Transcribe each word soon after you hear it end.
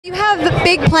You have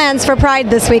big plans for Pride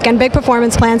this weekend, big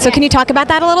performance plans, so can you talk about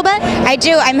that a little bit? I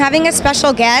do. I'm having a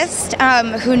special guest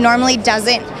who normally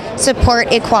doesn't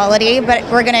support equality, but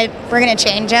we're gonna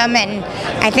change him, and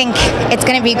I think it's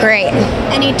gonna be great.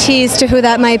 Any tease to who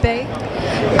that might be?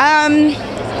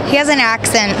 He has an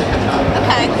accent.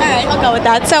 Okay, all right, I'll go with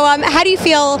that. So how do you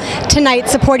feel tonight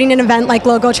supporting an event like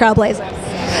Logo Trailblazers?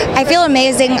 I feel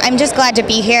amazing. I'm just glad to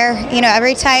be here. You know,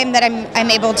 every time that I'm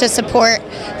able to support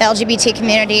the LGBT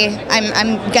community,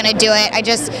 I'm gonna do it. I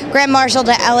just grand marshaled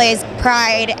to LA's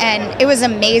Pride, and it was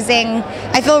amazing.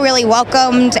 I feel really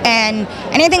welcomed, and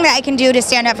anything that I can do to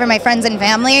stand up for my friends and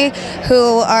family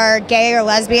who are gay or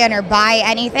lesbian or bi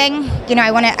anything, you know,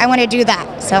 I want to do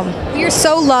that. So you're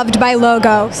so loved by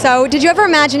Logo. So did you ever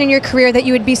imagine in your career that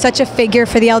you would be such a figure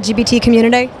for the LGBT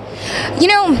community? You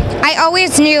know, I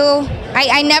always knew.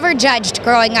 I never judged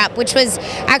growing up, which was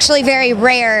actually very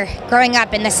rare growing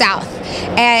up in the South.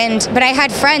 But I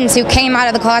had friends who came out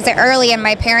of the closet early, and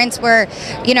my parents were,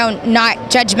 you know, not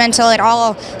judgmental at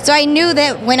all. So I knew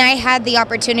that when I had the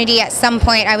opportunity at some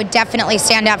point, I would definitely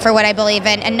stand up for what I believe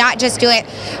in, and not just do it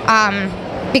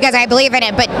because I believe in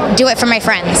it, but do it for my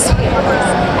friends.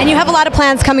 And you have a lot of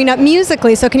plans coming up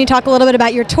musically, so can you talk a little bit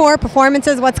about your tour,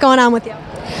 performances, what's going on with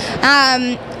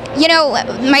you? You know,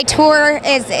 my tour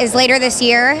is later this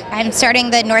year. I'm starting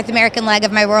the North American leg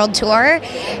of my world tour,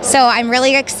 so I'm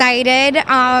really excited.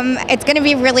 It's going to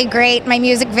be really great. My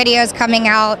music video is coming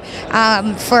out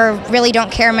for Really Don't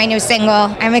Care, my new single.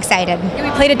 I'm excited. Yeah,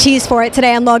 we played a tease for it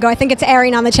today on Logo. I think it's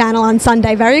airing on the channel on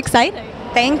Sunday. Very exciting.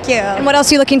 Thank you. And what else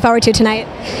are you looking forward to tonight?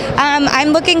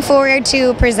 I'm looking forward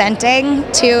to presenting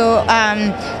to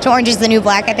Orange is the New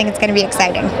Black. I think it's going to be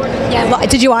exciting. Yeah.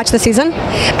 Did you watch the season?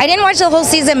 I didn't watch the whole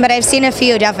season, but I've seen a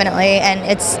few definitely, and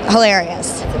it's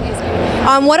hilarious.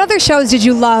 What other shows did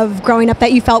you love growing up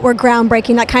that you felt were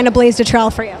groundbreaking, that kind of blazed a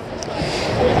trail for you?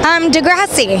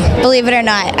 Degrassi, believe it or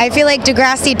not. I feel like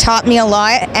Degrassi taught me a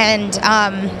lot, and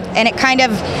it kind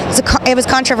of it was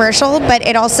controversial, but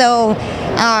it also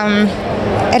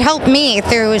it helped me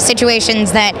through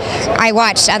situations that I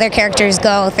watched other characters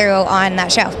go through on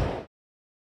that show.